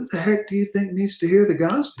 well, who the heck do you think needs to hear the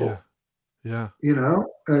gospel? Yeah. You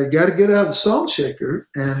got to get out of the salt shaker.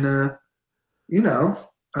 And, I mean,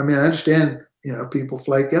 I understand, people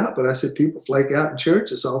flake out, but I said people flake out in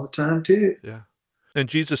churches all the time too. Yeah. And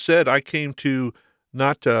Jesus said, I came to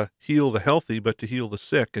not to heal the healthy, but to heal the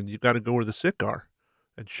sick. And you got to go where the sick are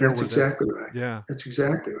and share That's with exactly them. right. Yeah. That's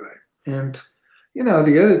exactly right. And,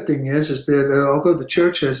 the other thing is that although the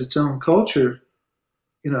church has its own culture,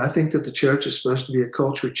 I think that the church is supposed to be a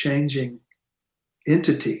culture changing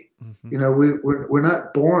entity. We're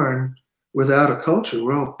not born without a culture.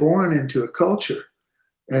 We're all born into a culture.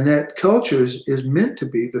 And that culture is meant to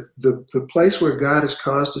be the place where God has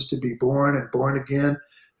caused us to be born and born again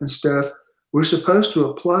and stuff. We're supposed to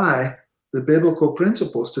apply the biblical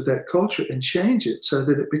principles to that culture and change it so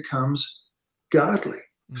that it becomes godly.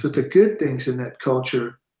 So the good things in that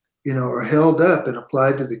culture, are held up and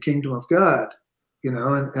applied to the kingdom of God, and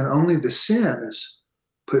only the sin is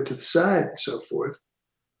put to the side and so forth.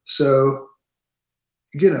 So,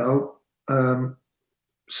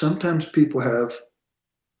 sometimes people have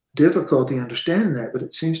difficulty understanding that, but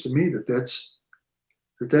it seems to me that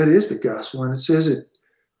that is the gospel. And it says it,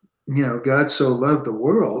 God so loved the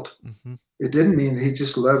world. It didn't mean that he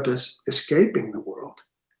just loved us escaping the world.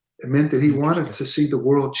 It meant that he wanted to see the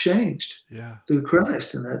world changed through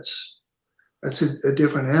Christ. And that's a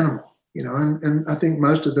different animal, and I think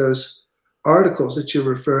most of those articles that you're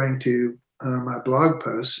referring to, my blog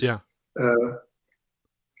posts,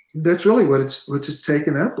 that's really what it's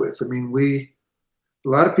taken up with. I mean, a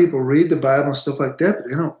lot of people read the Bible and stuff like that, but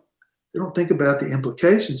they don't think about the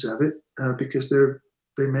implications of it because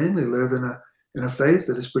they mainly live in a faith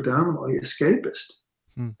that is predominantly escapist.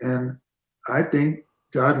 And I think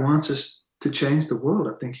God wants us to change the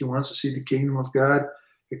world. I think he wants to see the kingdom of God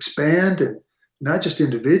expand, and not just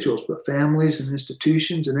individuals, but families and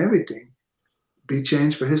institutions and everything be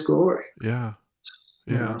changed for his glory. Yeah.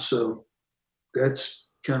 So that's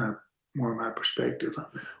kind of more my perspective on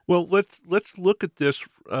that. Well, let's look at this.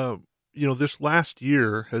 This last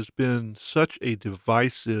year has been such a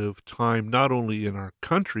divisive time, not only in our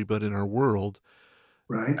country, but in our world.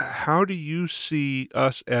 Right. How do you see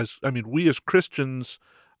us we as Christians,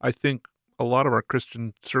 I think a lot of our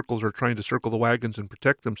Christian circles are trying to circle the wagons and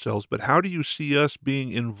protect themselves, but how do you see us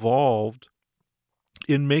being involved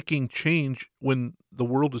in making change when the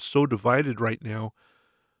world is so divided right now?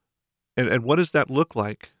 And what does that look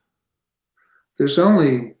like? There's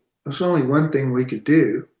only one thing we could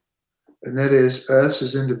do, and that is us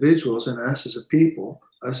as individuals and us as a people,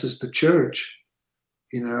 us as the church.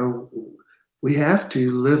 We have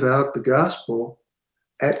to live out the gospel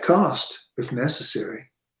at cost if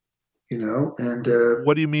necessary. And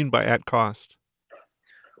what do you mean by at cost?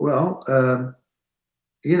 Well,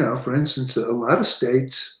 for instance, a lot of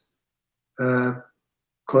states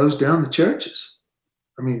closed down the churches.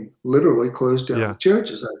 I mean, literally closed down the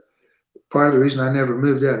churches. Part of the reason I never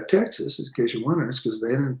moved out of Texas, in case you're wondering, is because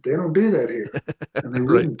they don't do that here, and they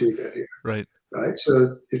wouldn't do that here. Right.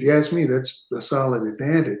 So if you ask me, that's a solid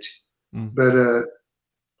advantage. But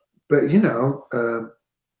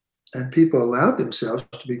and people allowed themselves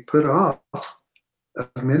to be put off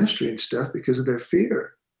of ministry and stuff because of their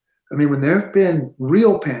fear. I mean, when there have been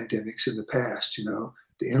real pandemics in the past,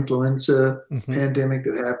 the influenza pandemic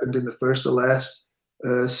that happened in the first or last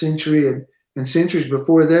century, and centuries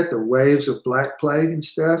before that, the waves of Black Plague and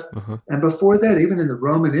stuff. And before that, even in the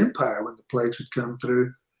Roman Empire, when the plagues would come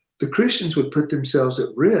through, the Christians would put themselves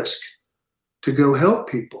at risk to go help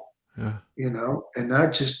people, and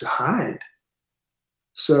not just to hide.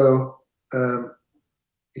 So, I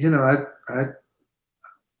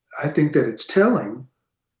think that it's telling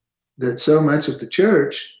that so much of the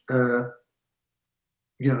church,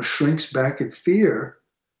 shrinks back in fear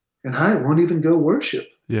and won't even go worship.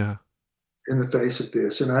 Yeah. In the face of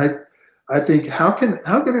this. And I think how can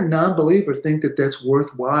a non-believer think that that's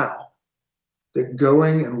worthwhile, that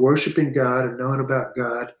going and worshiping God and knowing about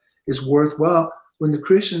God is worthwhile when the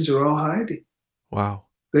Christians are all hiding? Wow.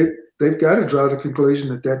 They've got to draw the conclusion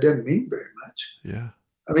that doesn't mean very much. Yeah.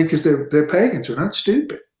 I mean, because they're pagans, they're not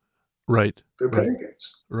stupid. Right. They're Right.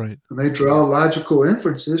 pagans. Right. And they draw logical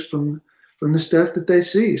inferences from the stuff that they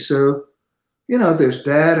see. So, there's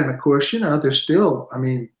that. And of course, there's still,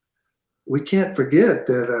 we can't forget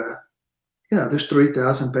that, there's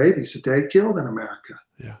 3,000 babies a day killed in America.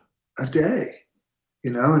 Yeah. A day,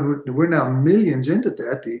 and we're now millions into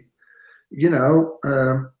that.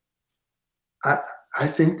 I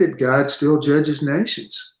think that God still judges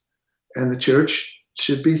nations, and the church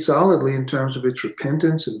should be solidly in terms of its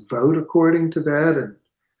repentance and vote according to that,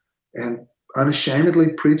 and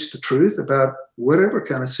unashamedly preach the truth about whatever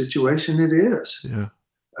kind of situation it is, Yeah.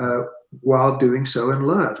 while doing so in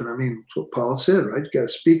love. And it's what Paul said, right? You got to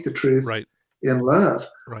speak the truth Right. in love.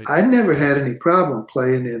 Right. I never had any problem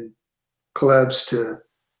playing in clubs to,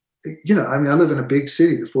 I live in a big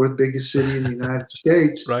city, the fourth biggest city in the United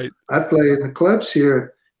States. Right. I play in the clubs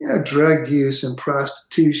here, drug use and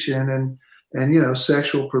prostitution and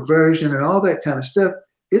sexual perversion and all that kind of stuff.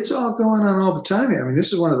 It's all going on all the time here.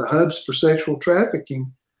 This is one of the hubs for sexual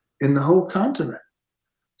trafficking in the whole continent.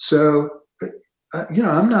 So,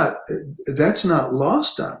 that's not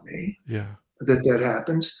lost on me. Yeah. That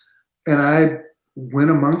happens. And I went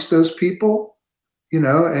amongst those people,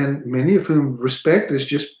 and many of whom respect us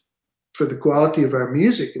just for the quality of our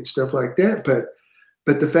music and stuff like that.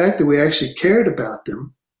 But the fact that we actually cared about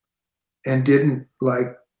them and didn't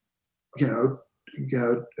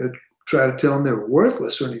try to tell them they were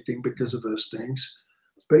worthless or anything because of those things.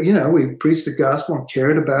 But, we preached the gospel and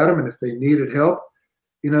cared about them. And if they needed help,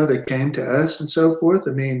 they came to us and so forth.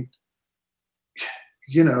 We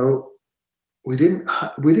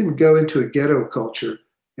didn't go into a ghetto culture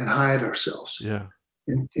and hide ourselves. Yeah.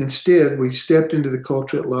 Instead, we stepped into the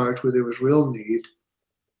culture at large where there was real need,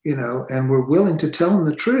 and we're willing to tell them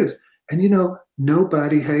the truth. And,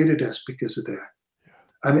 nobody hated us because of that.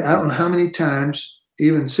 I don't know how many times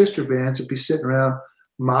even sister bands would be sitting around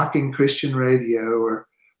mocking Christian radio or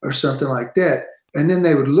something like that. And then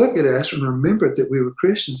they would look at us and remember that we were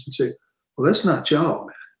Christians and say, well, that's not y'all,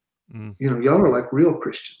 man. Y'all are like real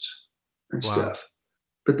Christians and stuff.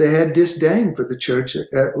 But they had disdain for the church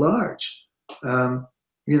at large,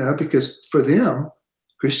 because for them,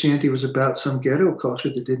 Christianity was about some ghetto culture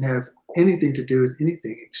that didn't have anything to do with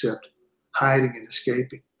anything except hiding and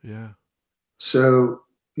escaping. Yeah. So,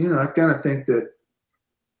 I kind of think that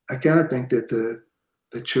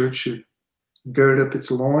the church should gird up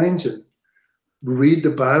its loins and read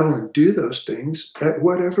the Bible and do those things at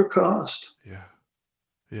whatever cost. Yeah.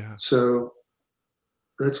 Yeah. So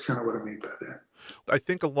that's kind of what I mean by that. I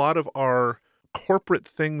think a lot of our corporate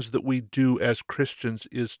things that we do as Christians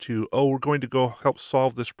is to, we're going to go help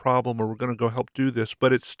solve this problem or we're going to go help do this,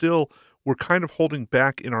 but it's still, we're kind of holding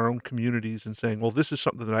back in our own communities and saying, well, this is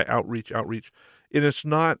something that I outreach. And it's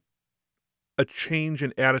not a change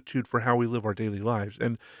in attitude for how we live our daily lives.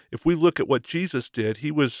 And if we look at what Jesus did,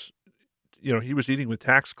 he was eating with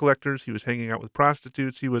tax collectors, he was hanging out with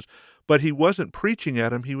prostitutes, but he wasn't preaching at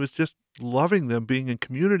them. He was just loving them, being in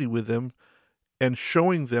community with them and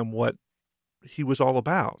showing them what he was all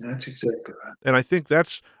about. That's exactly right. And I think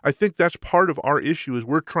that's part of our issue is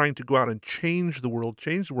we're trying to go out and change the world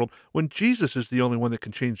when Jesus is the only one that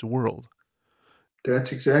can change the world.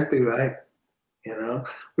 That's exactly right.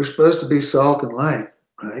 We're supposed to be salt and light,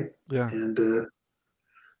 right? Yeah. And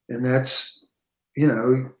that's,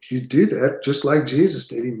 you do that just like Jesus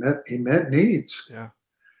did. He met needs. Yeah.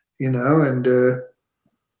 And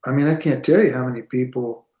I can't tell you how many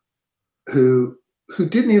people who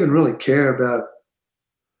didn't even really care about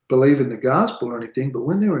believing the gospel or anything, but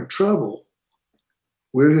when they were in trouble,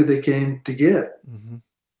 we're who they came to get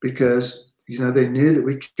because, they knew that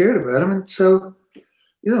we cared about them. And so,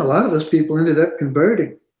 a lot of those people ended up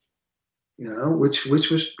converting, which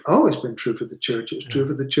was always been true for the church. It was true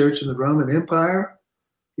for the church in the Roman Empire.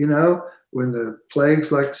 When the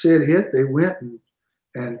plagues, like I said, hit, they went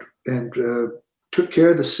and took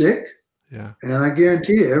care of the sick. Yeah. And I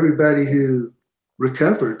guarantee you, everybody who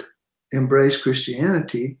recovered embraced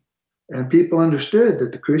Christianity, and people understood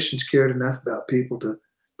that the Christians cared enough about people to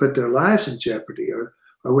put their lives in jeopardy, or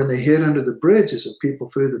when they hid under the bridges and people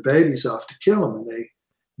threw the babies off to kill them, and they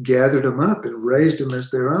gathered them up and raised them as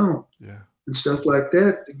their own. Yeah. And stuff like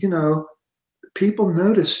that. People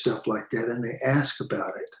notice stuff like that and they ask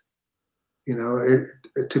about it.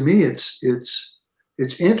 To me, it's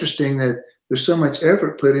interesting that there's so much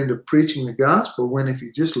effort put into preaching the gospel when if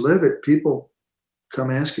you just live it, people come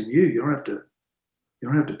asking you. You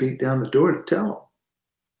don't have to beat down the door to tell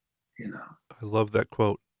them. I love that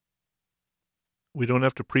quote. We don't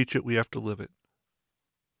have to preach it, we have to live it.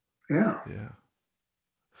 Yeah. Yeah.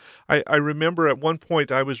 I remember at one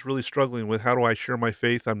point I was really struggling with how do I share my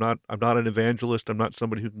faith. I'm not an evangelist. I'm not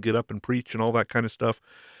somebody who can get up and preach and all that kind of stuff.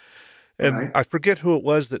 And Right. I forget who it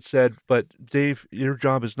was that said, but Dave, your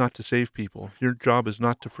job is not to save people. Your job is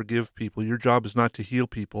not to forgive people. Your job is not to heal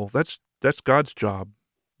people. That's God's job.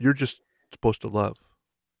 You're just supposed to love.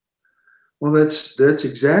 Well, that's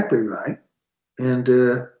exactly right. And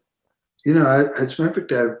as a matter of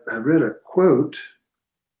fact, I read a quote.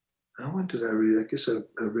 When did I read? I guess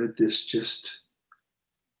I read this just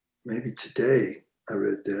maybe today. I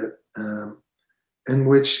read that, in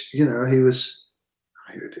which he was.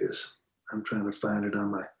 Here it is. I'm trying to find it on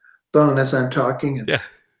my phone as I'm talking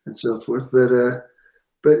and so forth.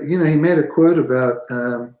 But he made a quote about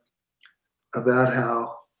how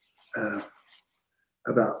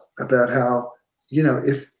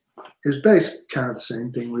if it's basically kind of the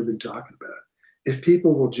same thing we've been talking about. If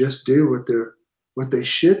people will just do what they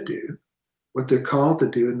should do, what they're called to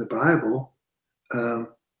do in the Bible,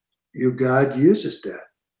 God uses that.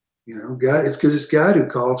 God. It's because it's God who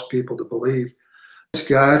calls people to believe. It's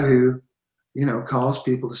God who, calls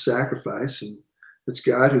people to sacrifice, and it's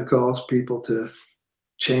God who calls people to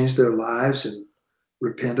change their lives and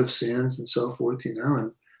repent of sins and so forth.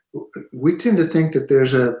 And we tend to think that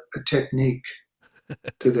there's a technique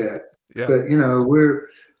to that. Yeah. But we're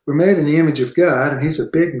made in the image of God, and He's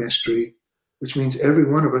a big mystery, which means every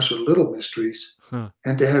one of us are little mysteries. Huh.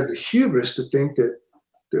 And to have the hubris to think that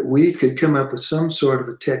we could come up with some sort of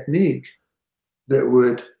a technique that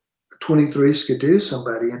would 23 skidoo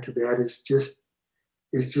somebody into that is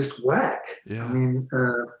just whack. Yeah. I mean,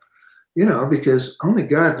 because only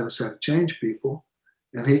God knows how to change people,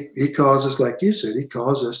 and He calls us, like you said, He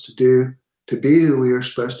calls us to be who we are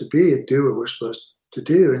supposed to be and do what we're supposed to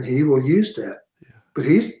do, and He will use that. Yeah. But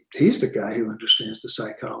He's the guy who understands the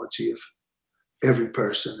psychology of every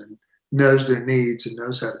person and knows their needs and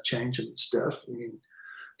knows how to change them and stuff. I mean,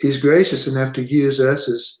 He's gracious enough to use us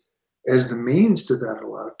as the means to that a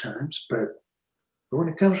lot of times, but when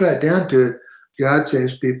it comes right down to it, God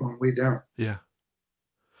saves people and we don't. Yeah.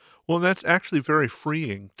 Well, that's actually very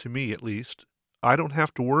freeing to me, at least. I don't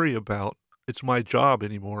have to worry about it's my job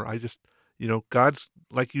anymore. I just, God's,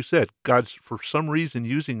 like you said, God's for some reason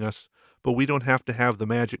using us, but we don't have to have the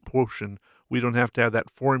magic potion. We don't have to have that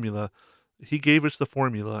formula. He gave us the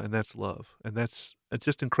formula, and that's love. And it's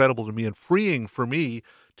just incredible to me and freeing for me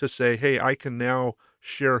to say, hey, I can now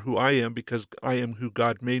share who I am because I am who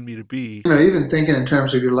God made me to be. Even thinking in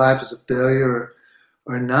terms of your life as a failure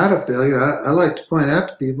or not a failure, I like to point out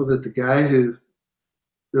to people that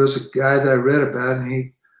there was a guy that I read about,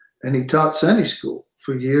 and he taught Sunday school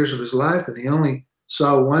for years of his life, and he only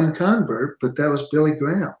saw one convert, but that was Billy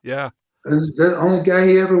Graham. Yeah. And the only guy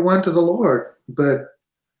he ever won to the Lord. But,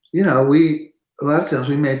 a lot of times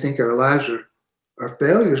we may think our lives are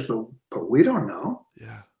failures, but we don't know.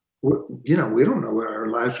 Yeah. We don't know where our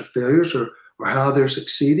lives are failures or how they're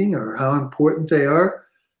succeeding or how important they are,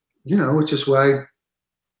 which is why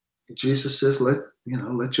Jesus says, let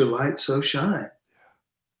your light so shine.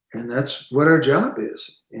 And that's what our job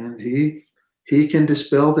is. And he can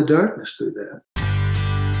dispel the darkness through that.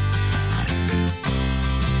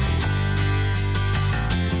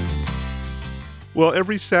 Well,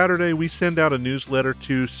 every Saturday we send out a newsletter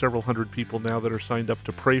to several hundred people now that are signed up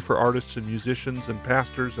to pray for artists and musicians and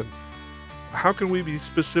pastors. And how can we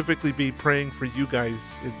specifically be praying for you guys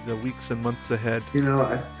in the weeks and months ahead?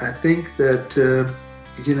 I think that,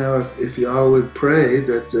 if y'all would pray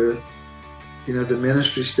that the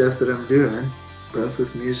ministry stuff that I'm doing, both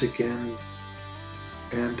with music and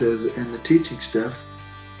the teaching stuff,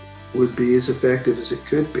 would be as effective as it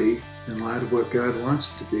could be in light of what God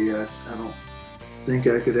wants it to be. I don't think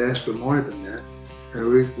I could ask for more than that.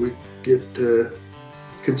 We get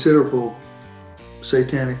considerable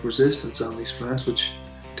satanic resistance on these fronts, which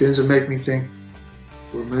tends to make me think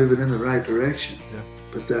we're moving in the right direction. Yeah.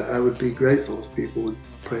 But I would be grateful if people would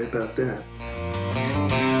pray about that.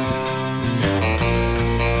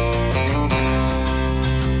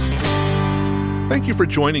 Thank you for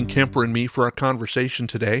joining Kemper and me for our conversation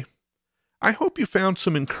today. I hope you found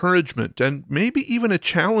some encouragement and maybe even a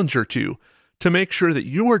challenge or two to make sure that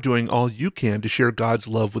you are doing all you can to share God's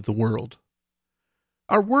love with the world.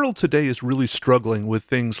 Our world today is really struggling with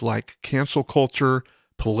things like cancel culture,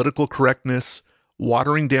 political correctness,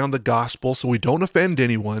 watering down the gospel so we don't offend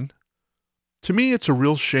anyone. To me, it's a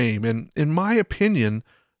real shame, and in my opinion,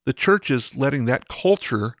 the church is letting that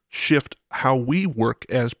culture shift how we work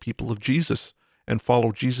as people of Jesus and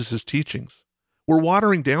follow Jesus' teachings. We're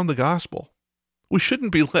watering down the gospel. We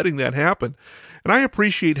shouldn't be letting that happen. And I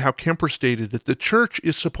appreciate how Kemper stated that the church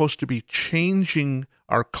is supposed to be changing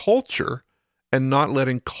our culture and not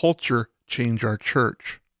letting culture change our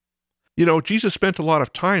church. You know, Jesus spent a lot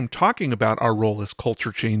of time talking about our role as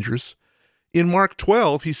culture changers. In Mark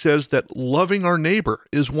 12, he says that loving our neighbor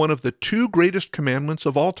is one of the 2 greatest commandments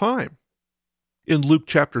of all time. In Luke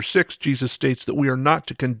chapter 6, Jesus states that we are not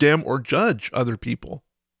to condemn or judge other people.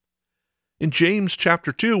 In James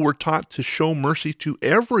chapter 2, we're taught to show mercy to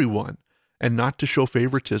everyone and not to show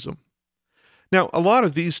favoritism. Now, a lot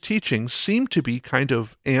of these teachings seem to be kind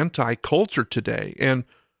of anti-culture today, and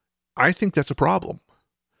I think that's a problem.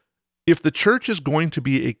 If the church is going to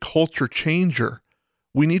be a culture changer,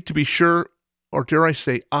 we need to be sure, or dare I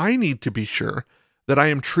say, I need to be sure that I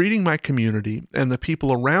am treating my community and the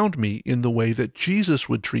people around me in the way that Jesus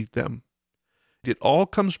would treat them. It all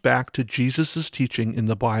comes back to Jesus' teaching in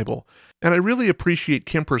the Bible, and I really appreciate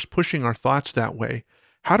Kemper's pushing our thoughts that way.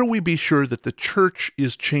 How do we be sure that the church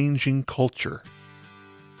is changing culture?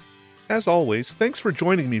 As always, thanks for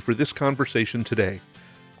joining me for this conversation today.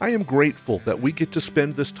 I am grateful that we get to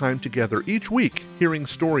spend this time together each week hearing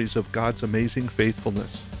stories of God's amazing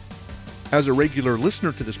faithfulness. As a regular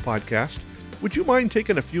listener to this podcast, would you mind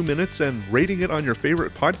taking a few minutes and rating it on your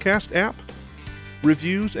favorite podcast app?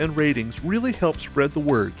 Reviews and ratings really help spread the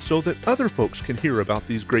word so that other folks can hear about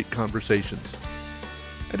these great conversations.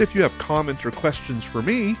 And if you have comments or questions for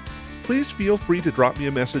me, please feel free to drop me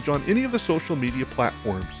a message on any of the social media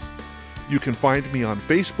platforms. You can find me on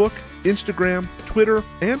Facebook, Instagram, Twitter,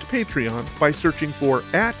 and Patreon by searching for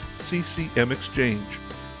 @CCMExchange.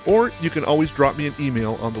 Or you can always drop me an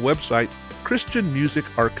email on the website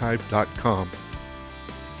christianmusicarchive.com.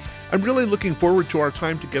 I'm really looking forward to our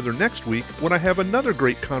time together next week when I have another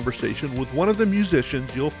great conversation with one of the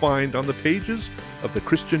musicians you'll find on the pages of the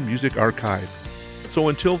Christian Music Archive. So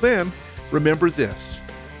until then, remember this: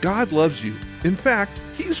 God loves you. In fact,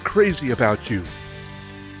 He's crazy about you.